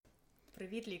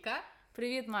Привіт, Ліка.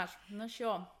 Привіт, Маш. Ну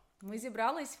що, ми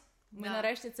зібрались? Ми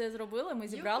нарешті це зробили, ми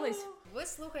зібрались. Ви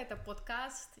слухаєте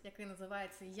подкаст, який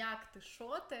називається «Як ти,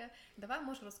 що ти?». Давай,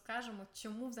 може, розкажемо,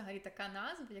 чому взагалі така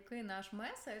назва, який наш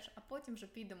меседж, а потім вже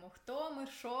підемо, хто ми,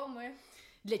 що ми.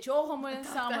 Для чого ми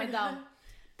саме, да.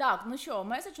 Так, ну що,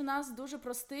 меседж у нас дуже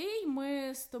простий.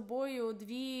 Ми з тобою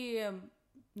дві,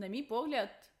 на мій погляд,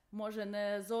 може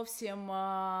не зовсім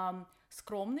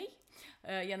скромний.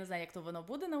 Я не знаю, як то воно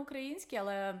буде на українській,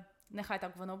 але нехай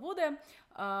так воно буде.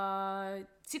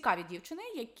 Цікаві дівчини,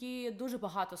 які дуже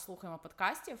багато слухаємо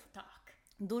подкастів. Так.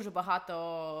 Дуже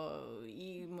багато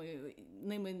і ми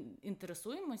ними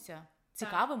інтересуємося,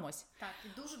 цікавимось. Так,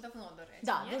 і дуже давно, до речі.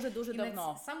 Так, дуже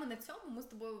давно. Саме на цьому ми з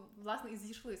тобою, власне, і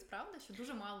зійшлися, правда? Що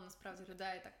дуже мало, насправді,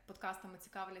 людей так подкастами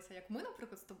цікавляться, як ми,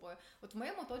 наприклад, з тобою. От в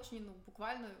моєму оточенні,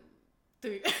 буквально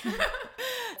ти.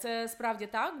 Це справді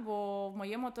так, бо в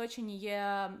моєму оточенні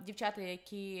є дівчата,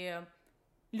 які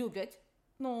люблять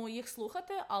їх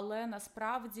слухати, але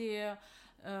насправді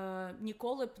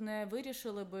ніколи б не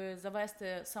вирішили би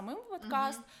завести самим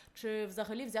подкаст, чи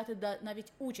взагалі взяти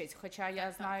навіть участь. Хоча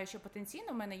я знаю, що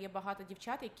потенційно в мене є багато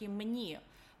дівчат, які мені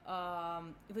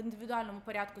в індивідуальному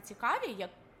порядку цікаві,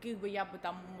 яких би я би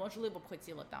там, можливо, б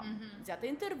хотіла там взяти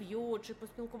інтерв'ю, чи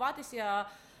поспілкуватися,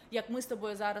 як ми з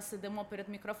тобою зараз сидимо перед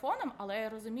мікрофоном, але я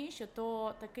розумію, що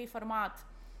то такий формат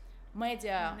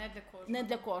медіа не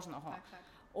для кожного. Так.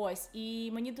 Ось,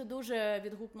 і мені тут дуже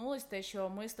відгукнулось те, що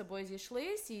ми з тобою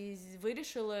зійшлись і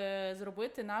вирішили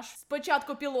зробити наш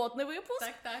спочатку пілотний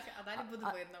випуск. Так, а далі буде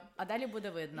видно. А далі буде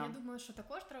видно. Я думаю, що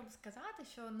також треба сказати,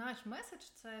 що наш меседж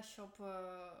 – це щоб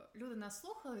люди нас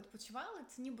слухали, відпочивали.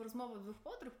 Це ніби розмова двох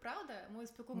подруг, правда? Ми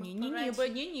спілкуємося про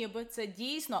речі. Ніби, це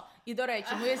дійсно. І, до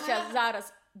речі, ми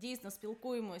зараз дійсно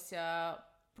спілкуємося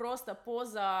просто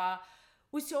поза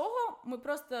усього. Ми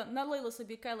просто налили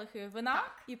собі келихи вина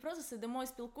і просто сидимо і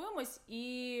спілкуємось,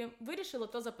 і вирішили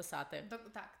то записати.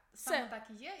 Так, саме так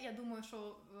і є. Я думаю,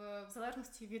 що в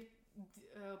залежності від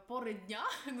пори дня,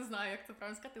 не знаю, як це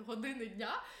правильно сказати, години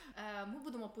дня, ми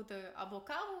будемо пити або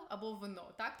каву, або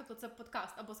вино. Так? Тобто це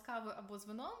подкаст або з кави, або з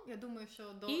вином. Я думаю,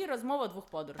 що І розмова двох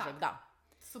подружок, так.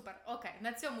 Супер, окей.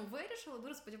 На цьому вирішили.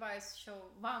 Дуже сподіваюся, що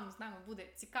вам з нами буде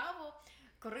цікаво,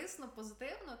 корисно,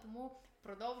 позитивно, тому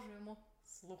продовжуємо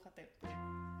слухати.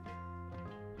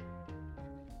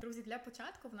 Друзі, для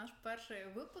початку в наш перший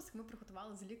випуск ми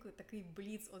приготували з Лікою такий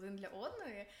бліц один для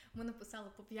одної. Ми написали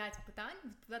по 5 питань,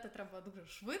 відповідати треба дуже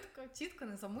швидко, чітко,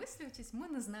 не замислюючись. Ми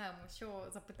не знаємо, що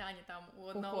за питання там у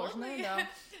одної. Да.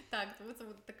 Так, тому це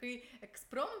буде такий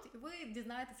експеримент, і ви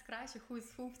дізнаєтесь краще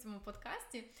who's who в цьому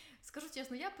подкасті. Скажу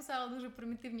чесно, я писала дуже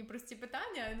примітивні, прості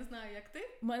питання, я не знаю, як ти.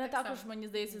 У мене також, мені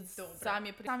здається,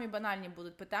 самі банальні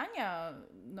будуть питання,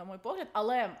 на мій погляд,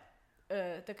 але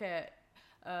таке...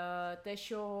 те,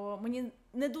 що мені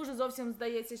не дуже зовсім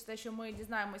здається, те, що ми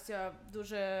дізнаємося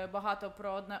дуже багато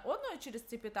про одне одного через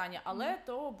ці питання, але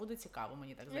то буде цікаво,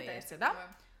 мені так здається, да?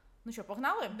 Ну що,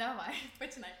 погнали? Давай,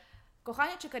 починай.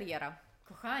 Кохання чи кар'єра?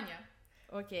 Кохання.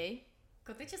 Окей.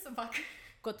 Коти чи собаки?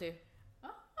 Коти.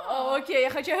 Окей,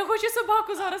 я хочу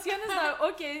собаку зараз, я не знаю.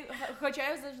 Окей, хоча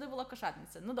я завжди була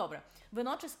кошатниця. Ну добре.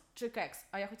 Вино чи кекс?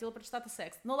 А я хотіла прочитати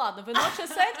секс. Ну ладно, вино чи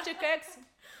секс, чи кекс?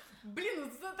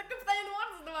 Блін, це таке питання не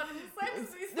можна задавати.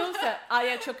 Секс, звісно. Ну все, а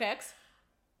якщо кекс?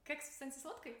 Кекс в сенсі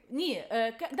сладкий? Ні,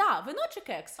 вино чи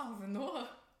кекс? А, вино?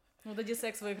 Ну тоді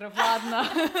секс виграв, ладно,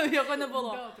 його не було.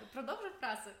 Добре, продовжуй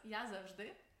фразу. Я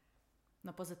завжди.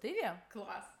 На позитиві?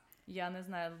 Клас. Я не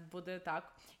знаю, буде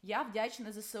так. Я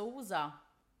вдячна ЗСУ за...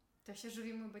 Та ще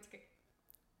живі мої батьки.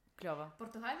 Кльово.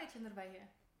 Португалія чи Норвегія?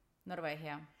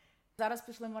 Норвегія. Зараз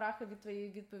пішли мурахи від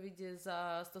твоєї відповіді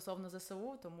стосовно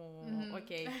ЗСУ, тому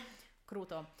окей,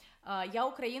 круто. Я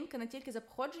українка не тільки за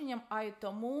походженням, а й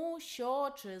тому,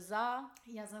 що чи за...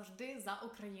 Я завжди за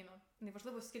Україну.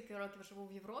 Неважливо, скільки років живу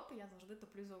в Європі, я завжди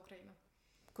топлю за Україну.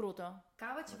 Круто.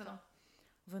 Кава чи вино?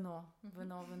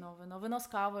 Вино. Вино з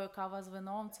кавою, кава з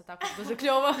вином, це також дуже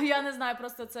кльово. Я не знаю,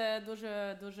 просто це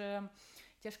дуже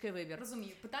тяжкий вибір.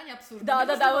 Розумію, питання абсурдне.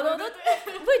 Да,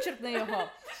 вичерпни його.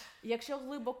 Якщо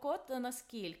глибоко, то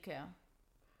наскільки?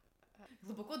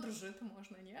 Глибоко дружити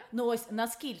можна, ні? Ну ось,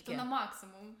 наскільки? То на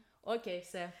максимум. Окей,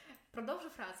 все. Продовжу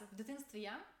фразу. В дитинстві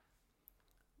я?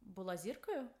 Була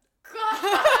зіркою?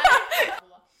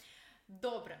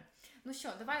 Добре. Ну що,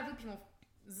 давай вип'ємо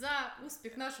за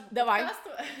успіх нашого подкасту.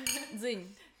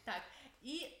 Дзинь. Так.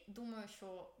 І думаю,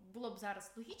 що було б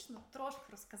зараз логічно трошки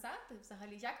розказати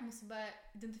взагалі, як ми себе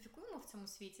ідентифікуємо в цьому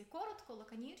світі. Коротко,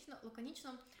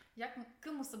 лаконічно,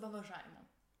 ким ми себе вважаємо.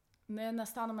 Не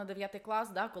настаном на 9 клас,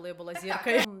 коли я була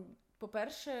зіркою.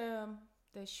 По-перше,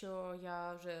 те, що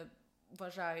я вже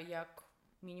вважаю як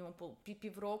мінімум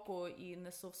півроку і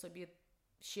несу в собі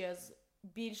ще з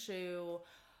більшою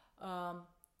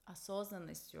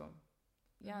осознаністю.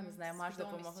 Я не знаю, Маш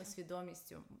допомогла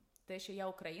свідомістю. Те, що я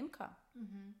українка,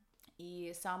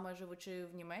 і саме живучи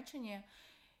в Німеччині,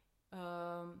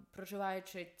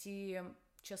 проживаючи ті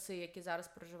часи, які зараз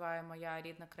проживає моя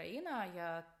рідна країна,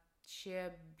 я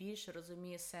ще більше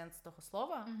розумію сенс того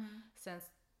слова, сенс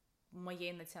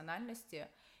моєї національності.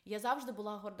 Я завжди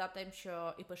була горда тим,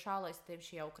 що і пишалась тим,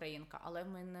 що я українка, але в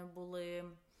мене були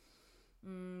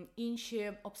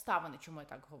інші обставини, чому я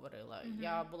так говорила.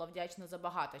 Я була вдячна за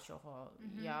багато чого.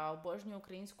 Я обожнюю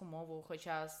українську мову,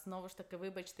 хоча, знову ж таки,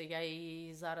 вибачте, я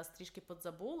її зараз трішки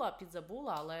підзабула,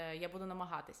 але я буду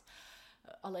намагатись.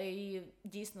 Але я її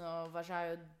дійсно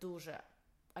вважаю дуже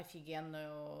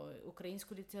офігенною.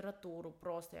 Українську літературу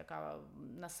просто, яка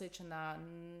насичена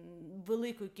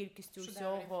великою кількістю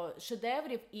всього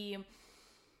шедеврів, і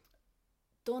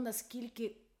то,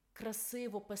 наскільки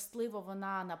красиво, пестливо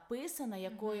вона написана,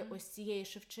 якою ось цією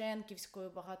шевченківською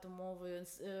багатомовою,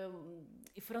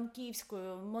 і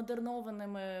франківською,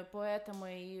 модернованими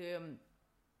поетами, і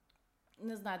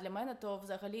не знаю, для мене то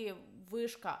взагалі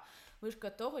вишка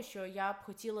того, що я б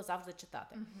хотіла завжди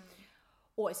читати.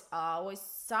 Ось, а ось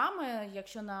саме,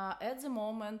 якщо на at the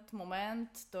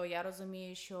moment, то я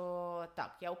розумію, що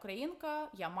так, я українка,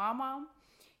 я мама,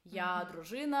 я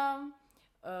дружина,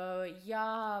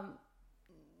 я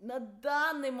на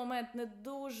даний момент не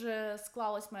дуже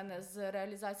склалось в мене з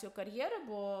реалізацією кар'єри,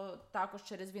 бо також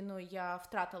через війну я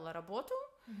втратила роботу,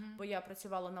 бо я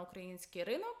працювала на український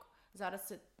ринок. Зараз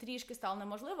це трішки стало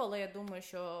неможливо, але я думаю,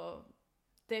 що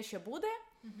те, що буде.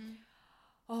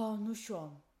 Ну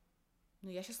що?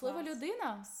 Ну, я щаслива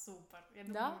людина. Супер. Я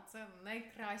думаю, це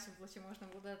найкраще було, що можна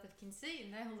було дати в кінці, і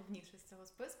найголовніше з цього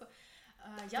списку.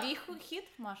 Твій хід,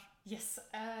 Маш? Yes.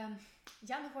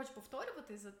 Я не хочу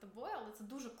повторювати за тобою, але це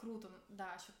дуже круто,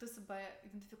 що ти себе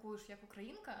ідентифікуєш як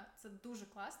українка. Це дуже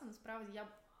класно. Насправді,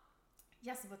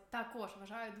 я себе також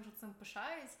вважаю, дуже цим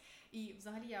пишаюсь. І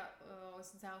взагалі я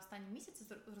ось за останні місяці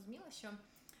зрозуміла, що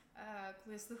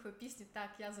коли я слухаю пісню «Так,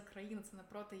 я з України, це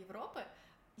напроти Європи»,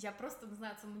 я просто, не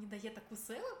знаю, це мені дає таку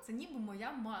силу, це ніби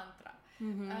моя мантра.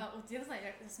 От я не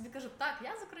знаю, я собі кажу, так,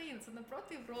 я з України, це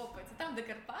напроти Європи, це там, де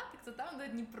Карпати, це там, де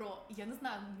Дніпро. І я не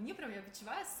знаю, мені прям я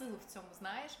відчуваю силу в цьому,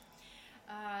 знаєш.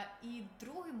 І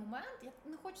другий момент, я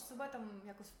не хочу себе там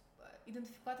якось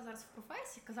ідентифікувати зараз в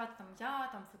професії, казати там я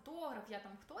там фотограф, я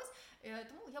там хтось,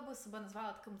 тому я би себе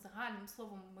назвала таким загальним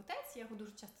словом митець, я його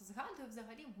дуже часто згадую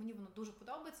взагалі, мені воно дуже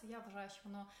подобається, я вважаю, що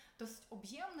воно досить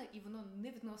об'ємне і воно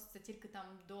не відноситься тільки там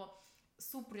до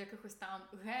супер якихось там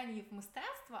геніїв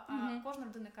мистецтва, а кожна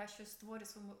людина, яка щось створює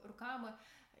своїми руками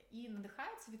і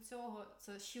надихається від цього,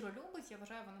 це щиро любить, я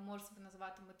вважаю, вона може себе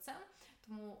називати митцем,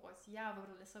 тому ось я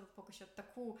вибрала для себе поки що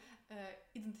таку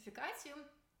ідентифікацію.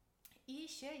 І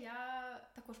ще я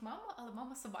також мама, але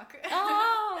мама собаки.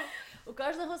 У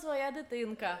кожного своя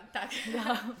дитинка. Так.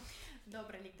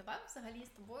 Добре, Лік, давай взагалі з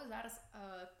тобою зараз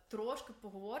трошки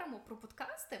поговоримо про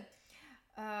подкасти.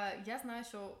 Я знаю,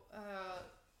 що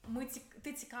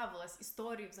ти цікавилась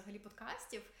історією взагалі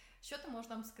подкастів. Що ти можеш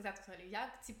нам сказати взагалі,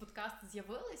 як ці подкасти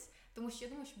з'явились? Тому що я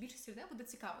думаю, що більшість людей буде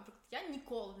цікаво. Наприклад, я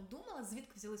ніколи не думала,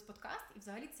 звідки взялись подкасти, і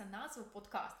взагалі ця назва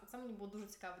подкаст. Це мені було дуже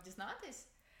цікаво дізнатись.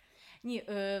 Ні,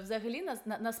 взагалі,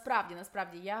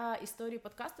 насправді, я історію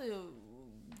подкасту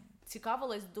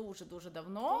цікавилась дуже-дуже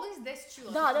давно. Колись десь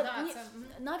чула.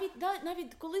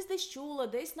 Навіть колись десь чула,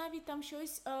 десь навіть там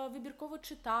щось вибірково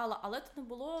читала, але це не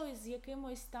було з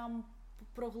якимось там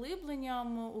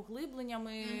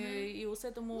углибленнями і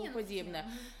усе тому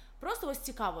подібне. Просто ось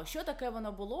цікаво, що таке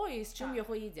воно було і з чим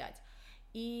його їдять.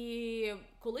 І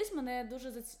колись мене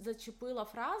дуже зачепила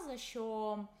фраза,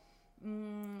 що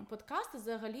подкасти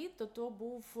взагалі-то то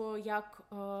був як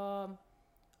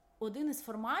один із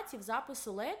форматів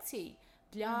запису лекцій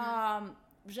для,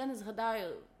 вже не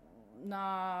згадаю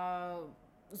на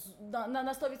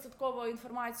 100%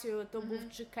 інформацію, то був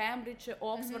чи Кембридж, чи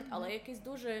Оксфорд, але якийсь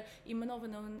дуже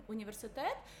іменований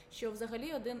університет, що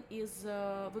взагалі один із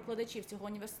викладачів цього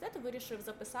університету вирішив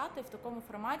записати в такому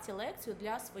форматі лекцію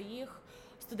для своїх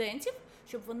студентів,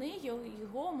 щоб вони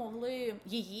його могли,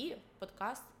 її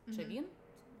подкаст, чи він,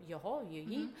 його,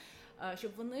 її,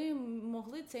 щоб вони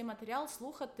могли цей матеріал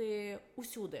слухати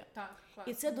усюди. Так,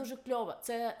 і це дуже кльово.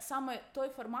 Це саме той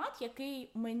формат,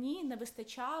 який мені не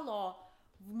вистачало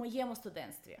в моєму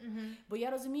студентстві. Бо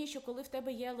я розумію, що коли в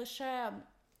тебе є лише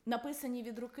написані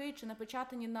від руки чи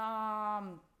напечатані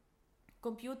на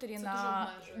комп'ютері, це дуже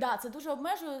обмежує. Це дуже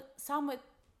обмежує саме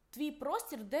твій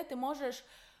простір, де ти можеш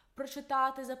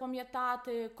прочитати,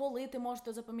 запам'ятати, коли ти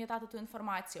можете запам'ятати ту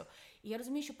інформацію. І я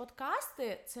розумію, що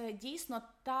подкасти – це дійсно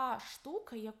та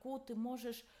штука, яку ти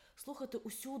можеш слухати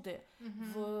усюди.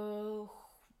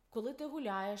 Коли ти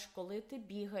гуляєш, коли ти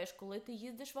бігаєш, коли ти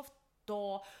їздиш в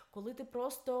авто, коли ти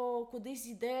просто кудись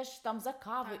йдеш там за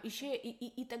кавою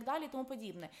і так далі, і тому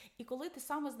подібне. І коли ти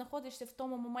саме знаходишся в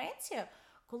тому моменті,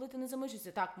 коли ти не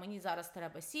замислюєшся, так, мені зараз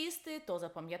треба сісти, то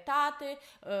запам'ятати,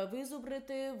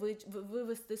 визубрити,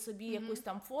 вивести собі якусь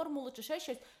там формулу чи ще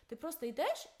щось. Ти просто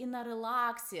йдеш і на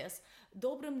релаксі, з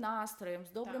добрим настроєм,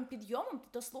 з добрим підйомом, ти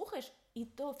то слухаєш, і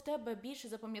то в тебе більше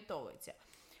запам'ятовується.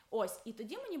 Ось, і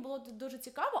тоді мені було дуже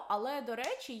цікаво, але, до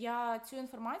речі, я цю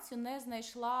інформацію не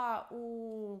знайшла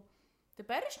у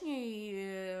теперішній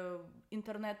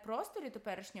інтернет-просторі,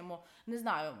 теперішньому, не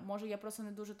знаю, може я просто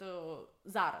не дуже то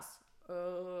зараз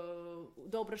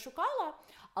добре шукала,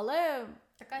 але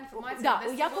така інформація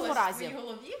у якому разі. В своїй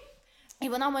голові. І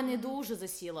вона в мене дуже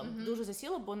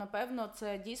засіла, бо, напевно,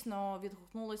 це дійсно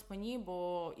відгукнулось мені,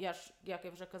 бо я ж, як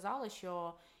я вже казала,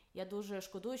 що я дуже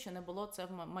шкодую, що не було це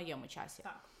в моєму часі.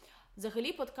 Так.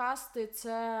 Взагалі, подкасти –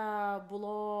 це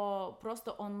було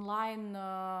просто онлайн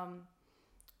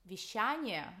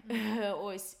віщання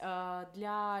ось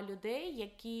для людей,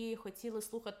 які хотіли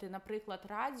слухати, наприклад,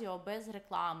 радіо без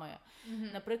реклами.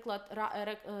 Наприклад,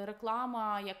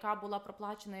 реклама, яка була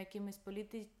проплачена якимись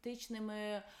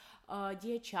політичними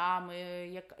діячами,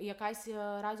 якась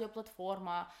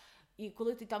радіоплатформа. І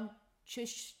коли ти там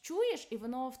щось чуєш, і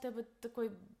воно в тебе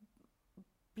такий,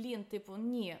 типу,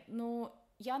 ні, ну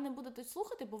я не буду тут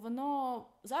слухати, бо воно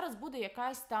зараз буде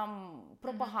якась там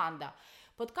пропаганда.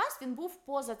 Подкаст, він був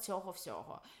поза цього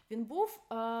всього. Він був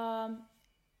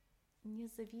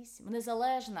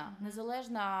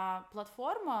незалежна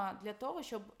платформа для того,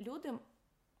 щоб люди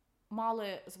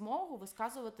мали змогу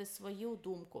висказувати свою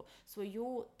думку,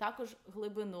 свою також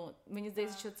глибину. Мені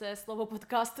здається, що це слово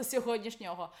подкасту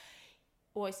сьогоднішнього.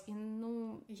 Ось, і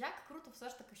як круто все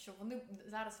ж таки, що вони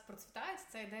зараз процвітають,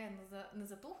 ця ідея не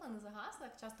затухла, не загасла,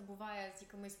 як часто буває з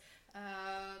якимись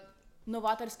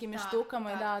новаторськими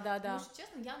штуками, да. Тому що,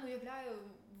 чесно, я не уявляю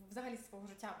взагалі свого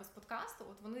життя без подкасту.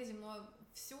 От вони зі мною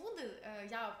всюди,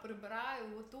 я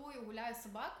прибираю, готую, гуляю з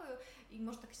собакою, і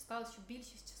можна так сказати, що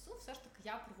більшість часу все ж таки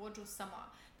я проводжу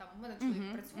сама. Там у мене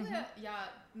чоловік працює,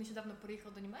 я нещодавно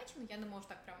переїхала до Німеччини, я не можу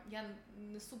так прям, я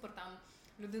не супер там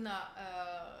людина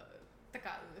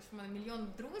така, що в мене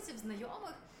мільйон друзів,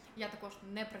 знайомих, я також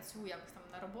не працюю якось там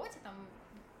на роботі, там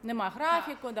нема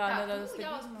графіку, тому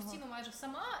я постійно майже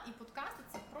сама, і подкасти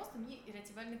 – це просто мій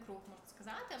рятівельний круг, можна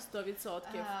сказати.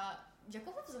 100%.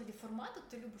 Якого взагалі формату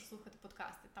ти любиш слухати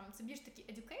подкасти? Там це більш такі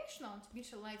educational, чи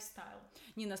більше lifestyle?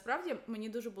 Ні, насправді мені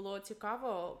дуже було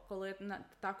цікаво, коли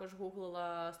також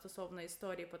гуглила стосовно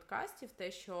історії подкастів,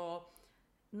 те, що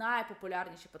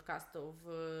найпопулярніші подкасти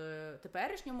в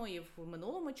теперішньому і в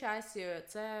минулому часі –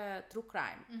 це true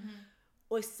crime.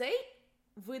 Ось цей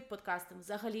вид подкастів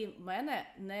взагалі в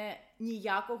мене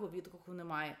ніякого відгуку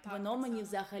немає. Воно мені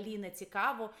взагалі не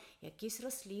цікаво. Якісь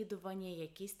розслідування,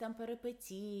 якісь там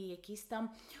перипетії, якісь там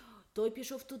той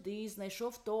пішов туди,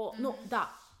 знайшов то.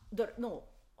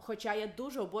 Хоча я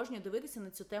дуже обожнюю дивитися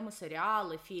на цю тему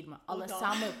серіали, фільми, але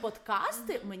саме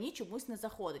подкасти мені чомусь не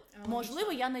заходить.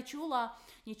 Можливо, я не чула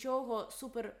нічого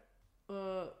супер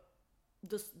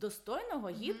достойного,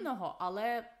 гідного,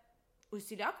 але у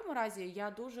всілякому разі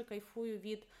я дуже кайфую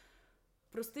від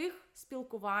простих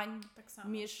спілкувань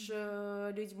між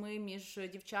людьми, між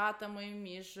дівчатами,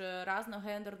 між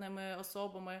разногендерними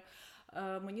особами.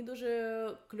 Мені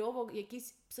дуже кльово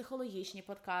якісь психологічні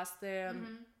подкасти.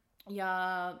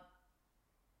 Я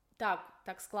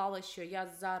так склалося, що я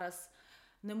зараз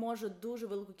не можу дуже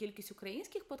велику кількість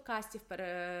українських подкастів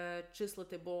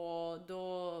перечислити, бо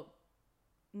до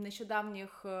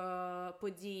нещодавніх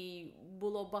подій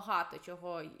було багато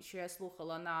чого, що я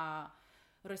слухала на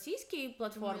російській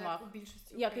платформах,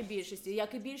 як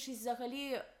і більшість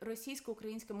взагалі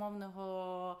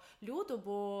російсько-українськомовного люду,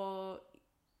 бо,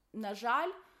 на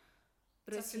жаль,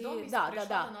 ця свідомість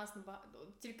прийшла до нас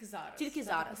тільки зараз. Тільки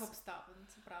зараз. Обставин,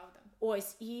 це правда.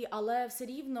 Ось, але все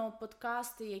рівно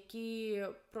подкасти, які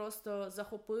просто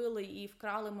захопили і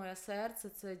вкрали моє серце,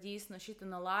 це дійсно «Shit on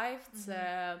a Life»,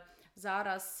 це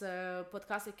зараз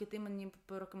подкаст, який ти мені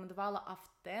порекомендувала,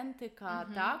 «Автентика»,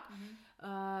 так?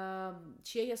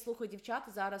 Ще я слухаю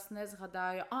дівчата, зараз не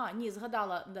згадаю.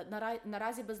 Згадала,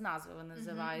 «Наразі без назви» вони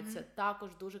називаються.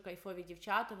 Також дуже кайфові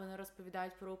дівчата, вони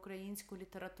розповідають про українську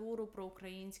літературу, про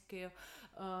українську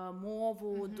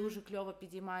мову, дуже кльово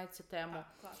підіймають цю тему. Так,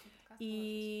 класно.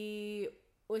 І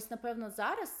ось, напевно,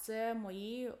 зараз це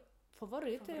мої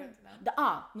Фаворити,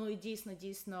 да? Ну і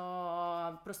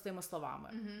дійсно простими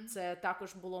словами. Це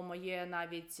також було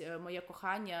моє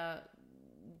кохання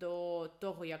до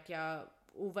того, як я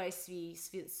увесь свій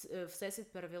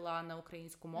всесвіт перевела на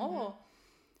українську мову.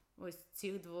 Ось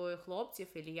цих двоє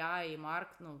хлопців, Ілля і Марк,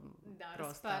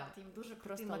 просто респект, їм дуже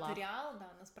крутий матеріал,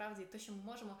 насправді, те, що ми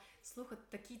можемо слухати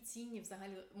такі цінні,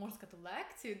 взагалі, можна сказати,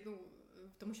 лекції,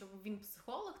 тому що він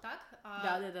психолог, так?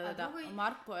 Другий,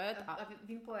 Марк поет.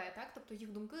 Він поет, так? Тобто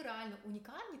їх думки реально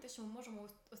унікальні, те, що ми можемо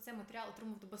ось цей матеріал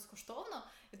отримувати безкоштовно.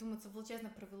 Я думаю, це величезна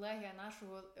привілегія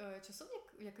нашого часу,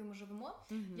 в який ми живемо.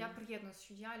 Я приєднуюсь,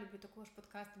 що я люблю також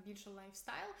подкасти більше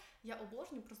лайфстайл. Я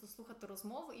обожнюю просто слухати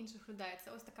розмови інших людей.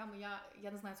 Це ось така моя,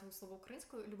 я не знаю цього слова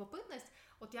українською, любопитність.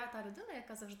 От я та людина,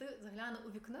 яка завжди загляне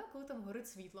у вікно, коли там горить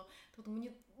світло. Тобто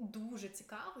мені дуже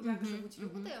цікаво, як живуть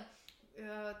люди.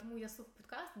 Тому я слухаю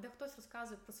подкаст, де хтось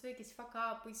розказує про свої якісь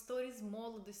факапи, історії з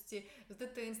молодості, з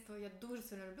дитинства. Я дуже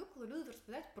сильно люблю, коли люди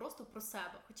розповідають просто про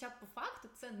себе. Хоча по факту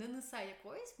це не несе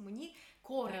якоїсь мені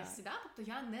користі,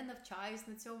 тобто я не навчаюсь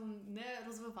на цьому, не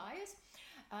розвиваюсь.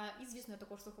 І, звісно, я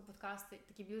також слухаю подкасти,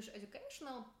 такі більш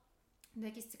educational, де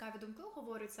якісь цікаві думки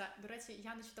говоряться. До речі,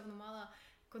 я нещодавно мала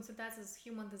консультацію з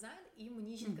Human Design, і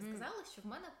мені жінка сказала, що в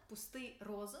мене пустий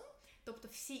розум. Тобто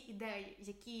всі ідеї,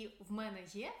 які в мене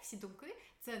є, всі думки,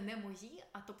 це не мої,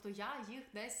 а тобто я їх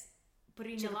десь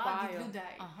прийняла від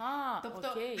людей.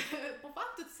 Тобто, по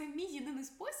факту, це мій єдиний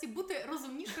спосіб бути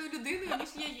розумнішою людиною, ніж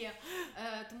я є.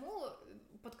 Тому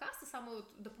подкасти саме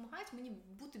допомагають мені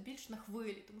бути більш на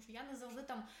хвилі, тому що я не завжди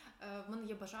там, в мене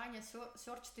є бажання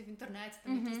сьорчити в інтернеті,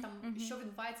 там, якісь там, що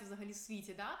відбувається взагалі в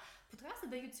світі. Да? Подкасти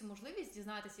дають цю можливість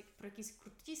дізнатися про якісь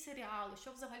круті серіали,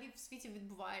 що взагалі в світі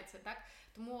відбувається. Так?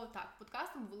 Тому так,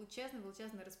 подкастам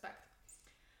величезний респект.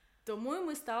 Тому і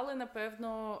ми стали,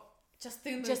 напевно,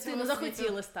 частиною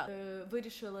захотіли стати.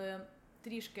 Вирішили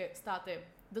трішки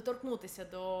доторкнутися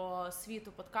до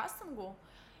світу подкастингу.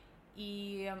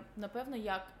 І, напевно,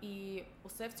 як і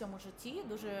усе в цьому житті,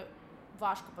 дуже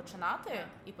важко починати.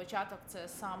 І початок – це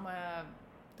саме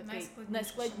такий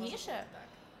найскладніше.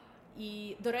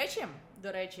 І,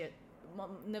 до речі,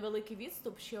 невеликий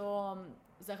відступ, що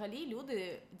взагалі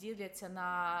люди діляться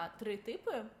на 3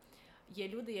 типи. Є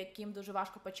люди, яким дуже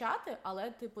важко почати,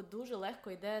 але дуже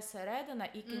легко йде середина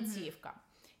і кінцівка.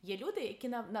 Є люди, які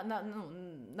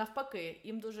навпаки,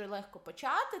 їм дуже легко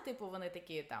почати, вони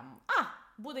такі там,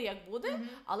 буде як буде,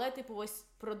 але ось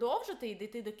продовжити і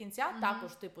дійти до кінця,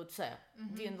 також це.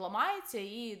 Він ламається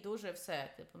і дуже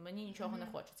все, мені нічого не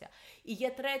хочеться. І є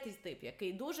 3-й тип,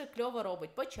 який дуже кльово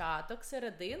робить початок,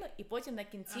 середину, і потім на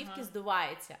кінцівки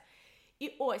здувається.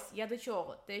 І ось я до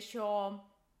чого? Те, що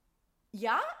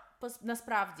я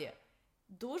насправді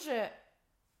дуже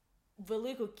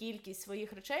велику кількість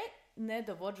своїх речей не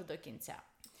доводжу до кінця.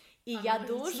 І я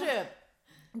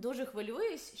дуже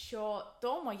хвилююсь, що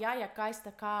то моя якась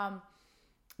така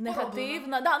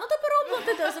негативна... то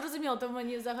пороблено, ти зрозуміла, то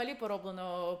мені взагалі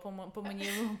пороблено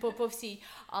по всій.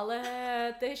 Але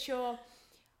те, що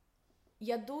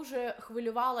я дуже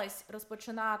хвилювалась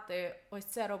розпочинати ось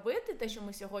це робити, те, що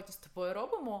ми сьогодні з тобою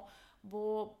робимо,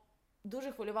 бо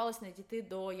дуже хвилювалась не дійти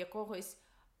до якогось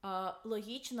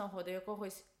логічного, до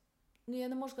якогось, я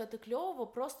не можу сказати кльово,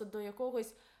 просто до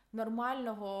якогось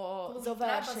нормального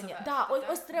завершення.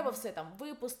 Ось треба все там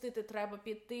випустити, треба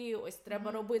піти, ось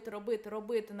треба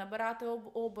робити, набирати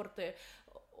оберти,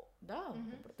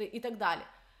 оберти і так далі.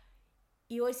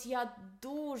 І ось я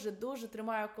дуже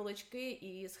тримаю кулачки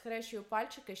і схрещую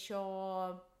пальчики,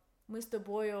 що ми з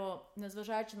тобою,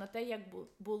 незважаючи на те, як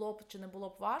було б чи не було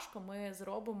б важко, ми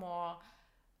зробимо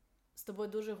з тобою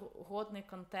дуже годний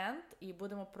контент і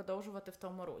будемо продовжувати в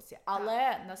тому русі.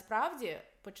 Але насправді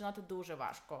починати дуже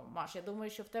важко. Маш, я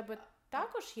думаю, що в тебе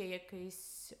також є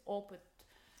якийсь опит.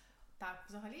 Так,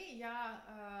 взагалі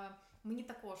мені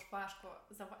також важко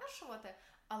завершувати,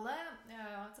 але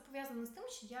це пов'язано з тим,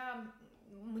 що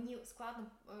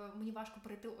мені важко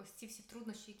перейти ось ці всі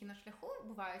труднощі, які на шляху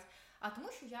бувають, а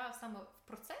тому, що я саме в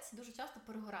процесі дуже часто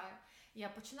перегораю. Я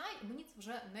починаю, і мені це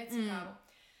вже не цікаво.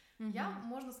 Я,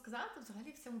 можна сказати,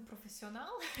 взагалі в цьому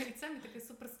професіонал, і це мій такий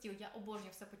суперскіл. Я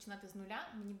обожнюю все починати з нуля.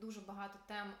 Мені дуже багато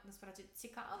тем, насправді,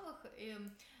 цікавих. І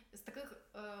з таких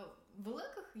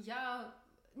великих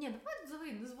давай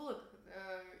взагалі не з великих.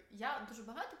 Я дуже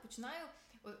багато починаю.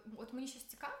 От мені щось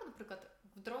цікаво, наприклад,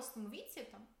 в дорослому віці,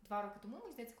 там 2 роки тому,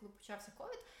 мені здається, коли почався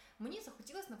ковід, мені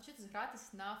захотілося навчитися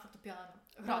гратись на фортепіано.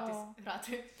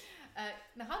 Грати.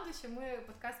 Нагадую, що ми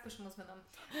подкаст пишемо з вином.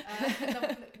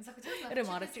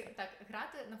 Захотілося навчитися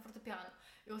грати на фортепіано.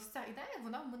 І ось ця ідея,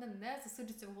 вона в мене не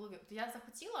засиджується в голові. От я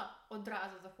захотіла,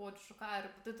 одразу заходжу, шукаю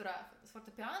репетитора з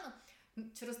фортепіано,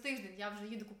 через тиждень я вже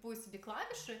їду, купую собі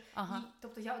клавіші, і,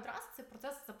 тобто я одразу цей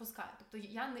процес запускаю. Тобто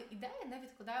я ідеї не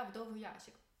відкладаю в довгий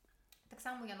ящик. Так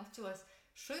само я навчилась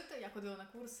шити, я ходила на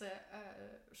курси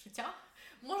шиття.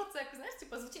 Може це, як, знаєш,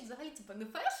 звучить взагалі не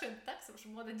фешн, так, що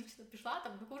молода дівчина пішла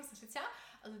там на курси шиття,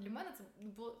 але для мене це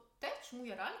було те, чому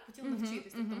я реально хотіла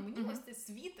навчитись. Тобто мені ось цей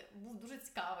світ був дуже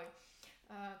цікавий.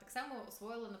 Так само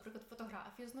освоїла, наприклад,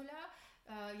 фотографію з нуля.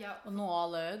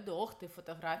 Але ти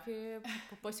фотографії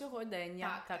по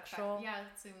сьогодення. Так. Я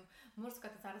цим, можу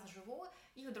сказати, зараз живу.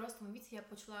 І в дорослому віці я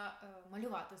почала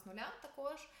малювати з нуля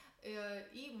також.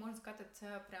 І, можна сказати,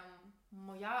 це прям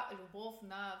моя любов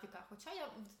на віка. Хоча я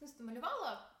в дитинстві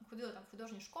малювала, ходила там в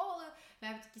художні школи,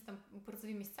 навіть якісь там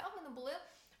призові місця в мене були.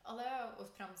 Але ось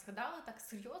прям згадала так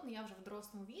серйозно, я вже в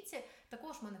дорослому віці,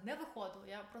 також в мене не виходило.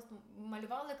 Я просто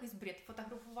малювала якийсь бред,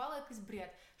 фотографувала якийсь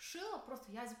бред, шила,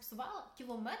 просто я зіпсувала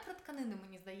кілометри тканини,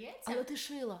 мені здається. Але ти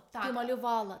шила, ти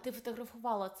малювала, ти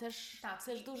фотографувала, це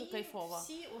ж дуже кайфово.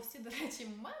 Всі, до речі,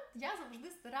 момент я завжди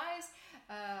стараюсь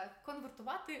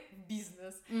конвертувати в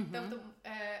бізнес. Тобто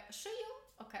шию,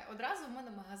 одразу в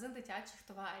мене магазин дитячих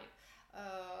товарів.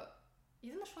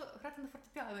 Єдине, що грати на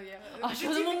фортепіано є. А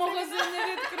чому магазин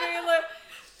не відкрили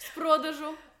з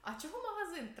продажу? А чого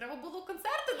магазин? Треба було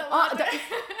концерти давати.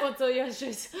 Ото я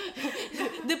щось.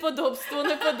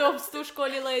 Неподобство в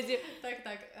школі леді.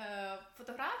 Так.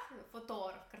 Фотограф,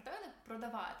 картини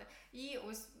продавати. І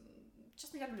ось,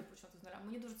 чесно, я люблю починати з нуля.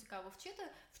 Мені дуже цікаво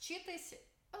вчитись.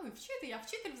 Я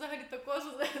вчитель взагалі також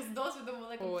з досвідом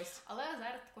великим. Але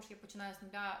зараз також я починаю з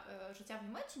нуля життя в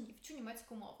Німеччині і вчу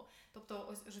німецьку мову. Тобто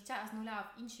ось життя з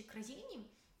нуля в іншій країні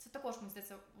 – це також, мені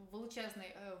здається,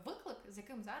 величезний виклик, з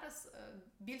яким зараз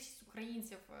більшість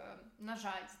українців, на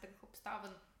жаль, з таких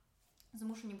обставин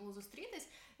змушені були зустрітись.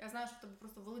 Я знаю, що в тебе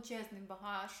просто величезний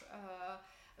багаж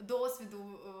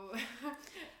досвіду.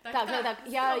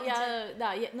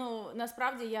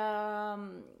 Насправді я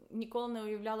ніколи не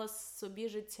уявляла собі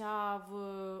життя в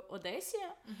Одесі,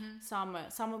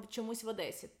 саме чомусь в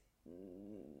Одесі.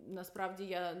 Насправді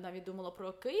я навіть думала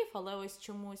про Київ, але ось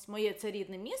чомусь моє це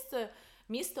рідне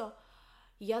місто.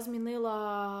 Я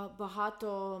змінила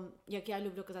багато, як я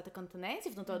люблю казати,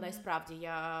 континентів, то насправді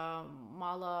я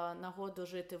мала нагоду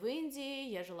жити в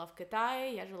Індії, я жила в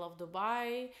Китаї, я жила в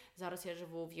Дубаї, зараз я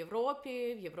живу в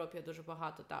Європі. В Європі я дуже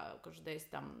багато також десь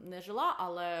там не жила,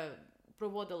 але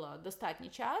проводила достатній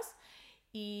час.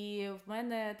 І в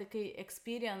мене такий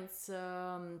експірієнс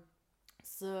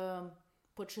з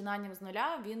починанням з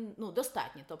нуля, він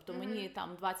достатній. Тобто мені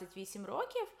там 28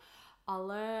 років,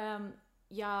 але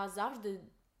я завжди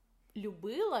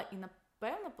любила і,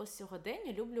 напевно, по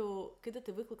сьогодення люблю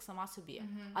кидати виклик сама собі.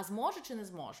 А зможу чи не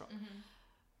зможу?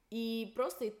 І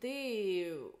просто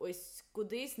йти ось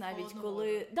кудись, навіть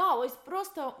коли... ось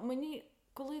просто мені,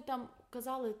 коли там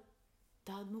казали,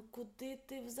 куди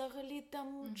ти взагалі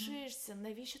там вчишся?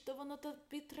 Навіщо то воно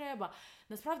тобі треба?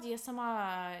 Насправді я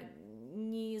сама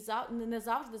не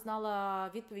завжди знала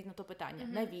відповідь на то питання.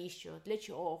 Навіщо? Для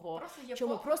чого?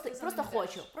 Чому?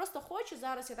 Просто хочу,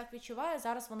 зараз я так відчуваю,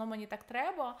 зараз воно мені так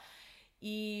треба.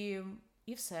 І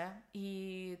все.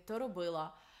 І то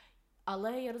робила.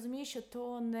 Але я розумію, що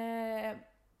то не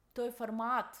той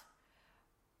формат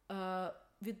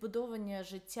відбудовування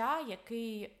життя,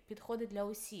 який підходить для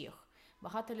усіх.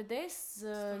 Багато людей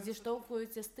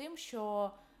зіштовхуються з тим,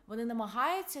 що вони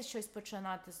намагаються щось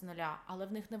починати з нуля, але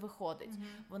в них не виходить.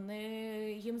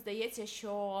 Їм здається,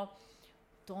 що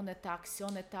то не так, сьо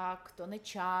не так, то не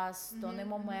час, то не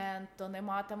момент, то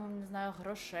нема там, не знаю,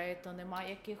 грошей, то нема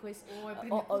якихось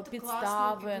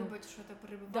підставин. Вибач, що ти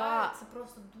перебиваю. Це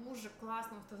просто дуже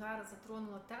класно, що ти зараз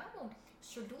затронула тему,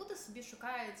 що люди собі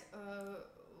шукають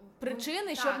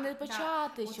причини, щоб не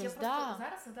почати щось. Я просто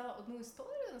зараз згадала одну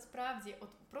історію, насправді,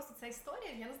 просто ця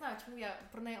історія, я не знаю, чому я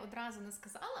про неї одразу не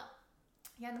сказала,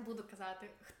 я не буду казати,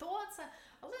 хто це,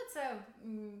 але це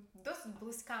досить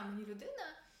близька мені людина.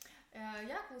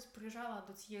 Я колись приїжджала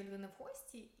до цієї людини в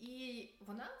гості, і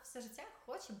вона все життя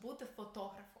хоче бути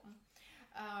фотографом.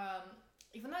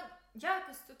 І я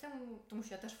якось тому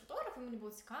що я теж фотограф, і мені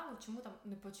було цікаво, чому там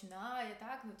не починає,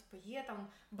 так, є там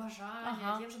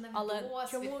бажання, є вже навіть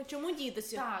досвід. Але чому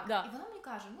дітися? Так, і вона мені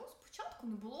каже, спочатку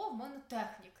не було в мене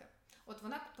техніки. От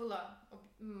вона купила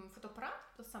фотоапарат,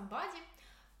 то Somebody,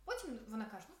 потім вона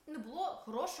каже, не було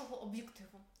хорошого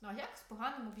об'єктиву. А як з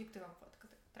поганим об'єктивом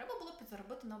фоткати? Треба було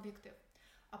підзаробити на об'єктив.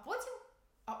 А потім,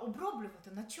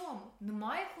 оброблювати на чому?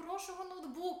 Немає хорошого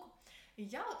ноутбуку. І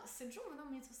я сиджу, вона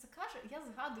мені це все каже, і я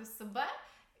згадую себе,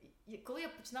 коли я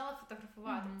починала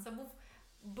фотографувати. Це був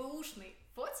беушний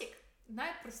фотік,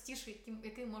 найпростіший,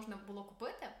 який можна було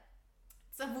купити.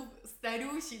 Це був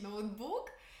старющий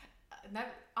ноутбук,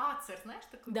 Ацер, знаєш,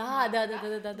 таку? Да.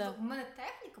 Тобто, в мене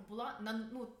техніка була,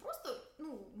 просто,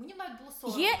 мені навіть було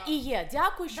соромно. Є і є,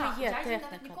 дякую, що є я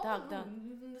техніка. ніколи,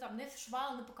 не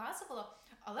швала, не показувала,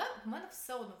 але в мене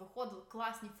все одно виходили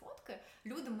класні фотки,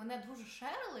 люди мене дуже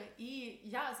шерили, і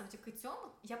я завдяки цьому,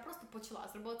 я просто почала,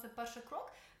 зробила цей перший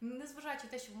крок, незважаючи на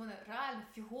те, що в мене реально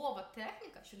фігова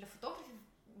техніка, що для фотографів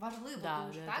важливо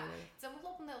дуже, так? Це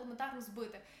могло б мене елементарно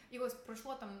збити. І ось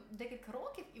пройшло там декілька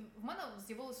років, і в мене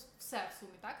з'явилось все в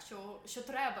сумі, так? Що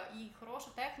треба, і хороша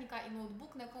техніка, і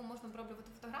ноутбук, на якому можна оброблювати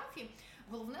фотографії.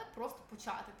 Головне просто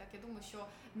почати. Так, я думаю, що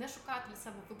не шукати для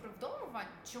себе виправдовувань,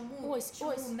 чому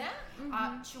не,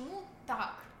 а чому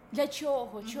так. Для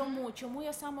чого? Чому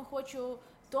я саме хочу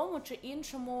тому чи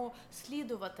іншому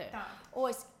слідувати? Так.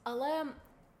 Ось, але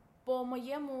по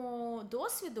моєму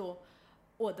досвіду,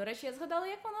 до речі, я згадала,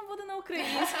 як воно буде на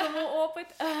українському опит.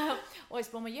 Ось,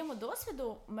 по моєму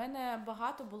досвіду, в мене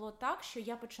багато було так, що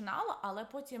я починала, але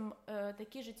потім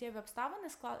такі життєві обставини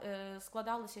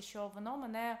складалися, що воно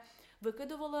мене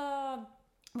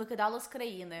викидало з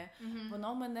країни,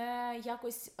 воно мене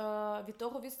якось від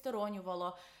того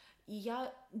відсторонювало. І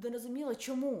я не розуміла,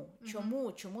 чому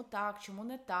так, чому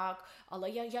не так, але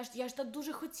я ж так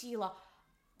дуже хотіла.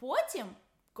 Потім,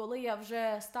 коли я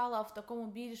вже стала в такому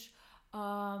більш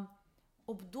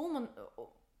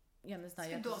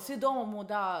свідомому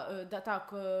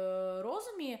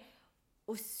розумі,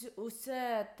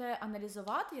 усе те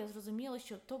аналізувати, я зрозуміла,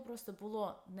 що то просто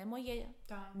було не моє,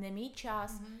 не мій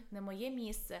час, не моє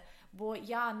місце, бо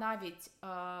я навіть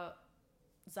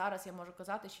зараз я можу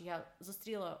казати, що я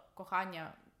зустріла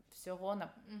кохання всього,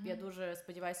 я дуже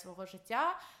сподіваюся, свого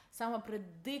життя, саме при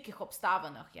диких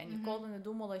обставинах. Я ніколи не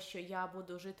думала, що я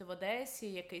буду жити в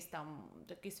Одесі, якийсь там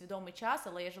такий свідомий час,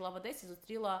 але я жила в Одесі,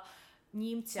 зустріла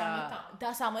німця.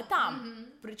 Саме там.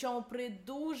 Причому при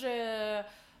дуже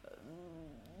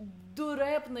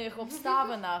дурепних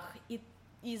обставинах.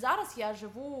 І зараз я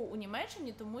живу у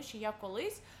Німеччині, тому що я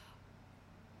колись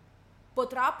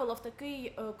потрапила в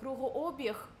такий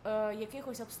кругообіг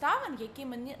якихось обставин, які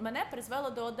мене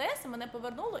призвели до Одеси, мене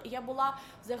повернуло, і я була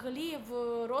взагалі в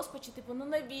розпачі,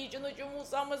 навіщо, чому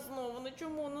саме знову,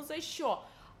 чому, за що?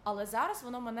 Але зараз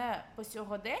воно мене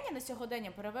на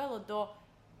сьогодення перевело до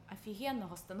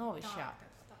офігенного становища. Так.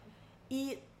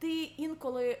 І ти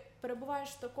інколи перебуваєш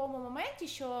в такому моменті,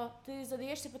 що ти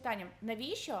задаєшся питанням,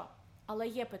 навіщо?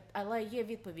 Але є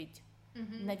відповідь.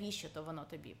 Навіщо то воно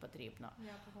тобі потрібно?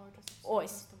 Я погоджуюся.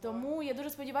 Ось, тому я дуже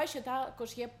сподіваюся, що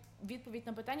також є відповідь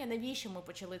на питання, навіщо ми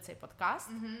почали цей подкаст.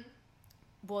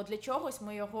 Бо для чогось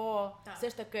ми його все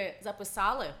ж таки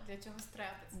записали. Для чогось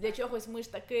треба. Для чогось ми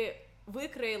ж таки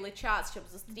викроїли час, щоб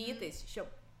зустрітись, щоб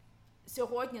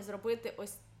сьогодні зробити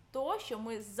ось то, що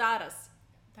ми зараз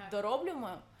дороблюємо.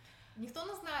 Ніхто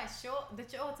не знає, до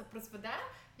чого це призведе,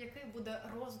 який буде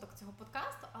розвиток цього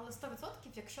подкасту, але 100%,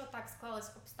 якщо так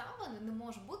склались обставини, не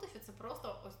може бути, що це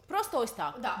просто ось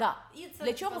так. І це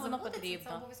для чого воно потрібно?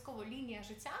 Це обов'язково лінія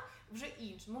життя вже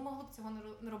інша. Ми могли б цього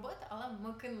не робити, але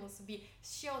ми кинули собі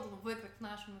ще один виклик в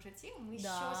нашому житті. Ми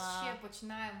щось ще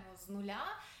починаємо з нуля.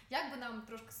 Як би нам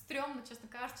трошки стрьомно, чесно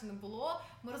кажучи, не було,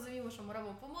 ми розуміємо, що ми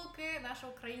робимо помилки, наша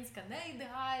українська не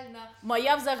ідеальна.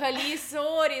 Моя взагалі,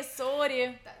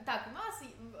 сорі. Так, у нас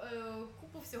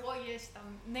купу всього є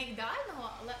там не ідеального,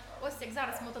 але ось як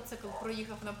зараз мотоцикл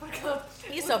проїхав, наприклад.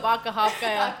 І собака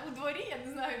гавкає. Так, у дворі, я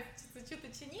не знаю, чи це чути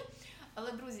чи ні.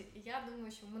 Але, друзі, я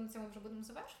думаю, що ми на цьому вже будемо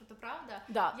завершувати, правда?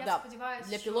 Я сподіваюся,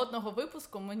 для пілотного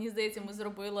випуску, мені здається, ми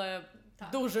зробили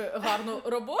дуже гарну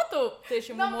роботу, те,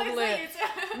 що ми могли.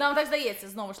 Нам так здається,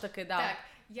 знову ж таки, Так,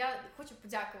 я хочу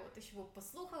подякувати, що ви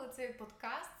послухали цей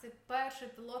подкаст. Це перший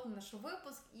пілотний наш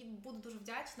випуск, і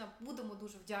будемо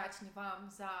дуже вдячні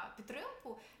вам за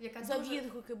підтримку, за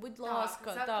відгуки, будь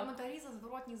ласка, за коментарі, за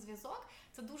зворотній зв'язок.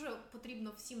 Це дуже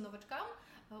потрібно всім новачкам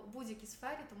у будь-якій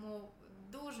сфері, тому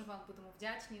дуже вам будемо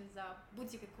вдячні за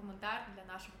будь-який коментар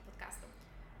для нашого подкасту.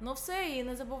 Все, і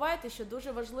не забувайте, що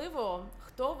дуже важливо,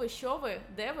 хто ви, що ви,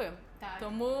 де ви. Так.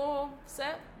 Тому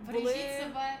все. Бережіть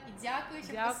себе і дякую,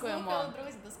 що Дякуємо. послухали,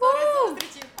 друзі. До скорої